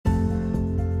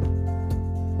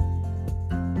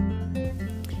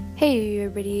Hey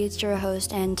everybody, it's your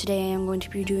host, and today I'm going to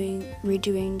be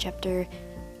redoing chapter,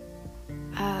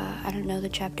 I don't know the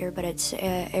chapter, but it's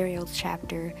Ariel's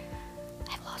chapter.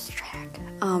 I've lost track.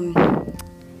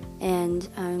 And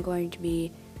I'm going to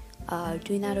be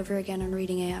doing that over again and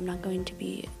reading it. I'm not going to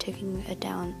be taking it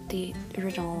down, the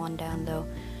original one down though,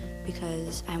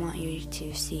 because I want you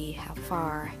to see how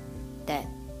far that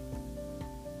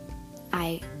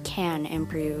I can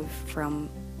improve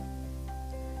from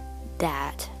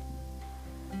that.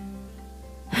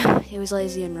 It was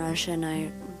lazy and rushed, and I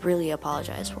really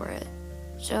apologize for it.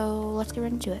 So let's get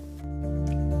right into it.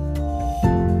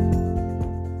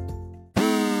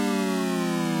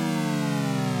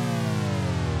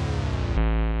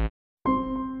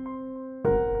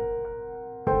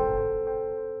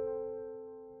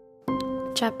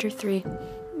 Chapter 3.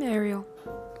 Ariel.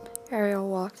 Ariel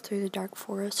walked through the dark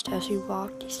forest. As he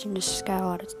walked, he seemed to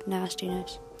scowl at its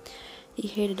nastiness. He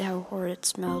hated how horrid it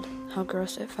smelled, how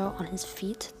gross it felt on his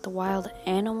feet, the wild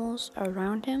animals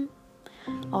around him.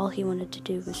 All he wanted to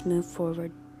do was move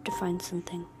forward to find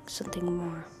something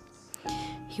more.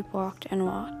 He walked and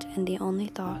walked, and the only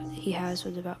thought he has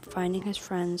was about finding his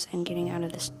friends and getting out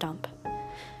of this dump.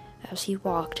 As he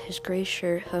walked, his gray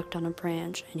shirt hooked on a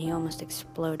branch, and he almost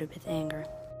exploded with anger.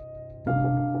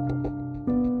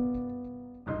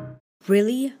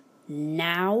 Really?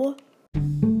 Now?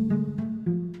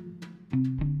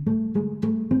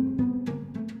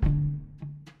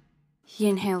 He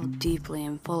inhaled deeply,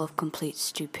 and full of complete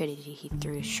stupidity, he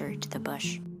threw his shirt to the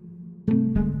bush.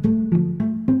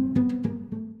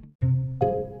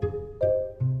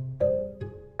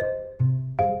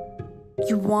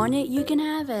 You want it? You can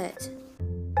have it,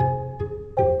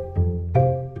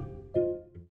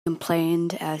 he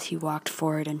complained as he walked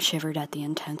forward and shivered at the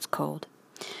intense cold.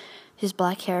 His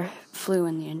black hair flew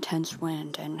in the intense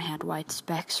wind and had white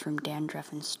specks from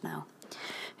dandruff and snow.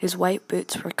 His white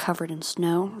boots were covered in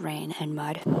snow, rain, and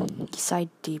mud. He sighed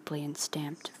deeply and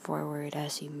stamped forward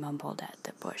as he mumbled at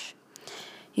the bush.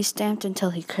 He stamped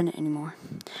until he couldn't anymore.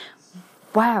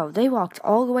 Wow, they walked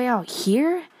all the way out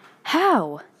here?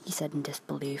 How? He said in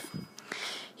disbelief.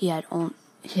 He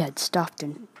had stopped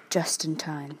just in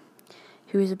time.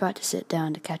 He was about to sit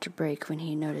down to catch a break when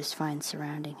he noticed vines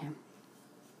surrounding him.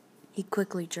 He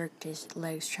quickly jerked his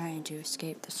legs, trying to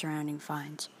escape the surrounding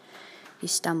vines. He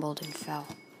stumbled and fell.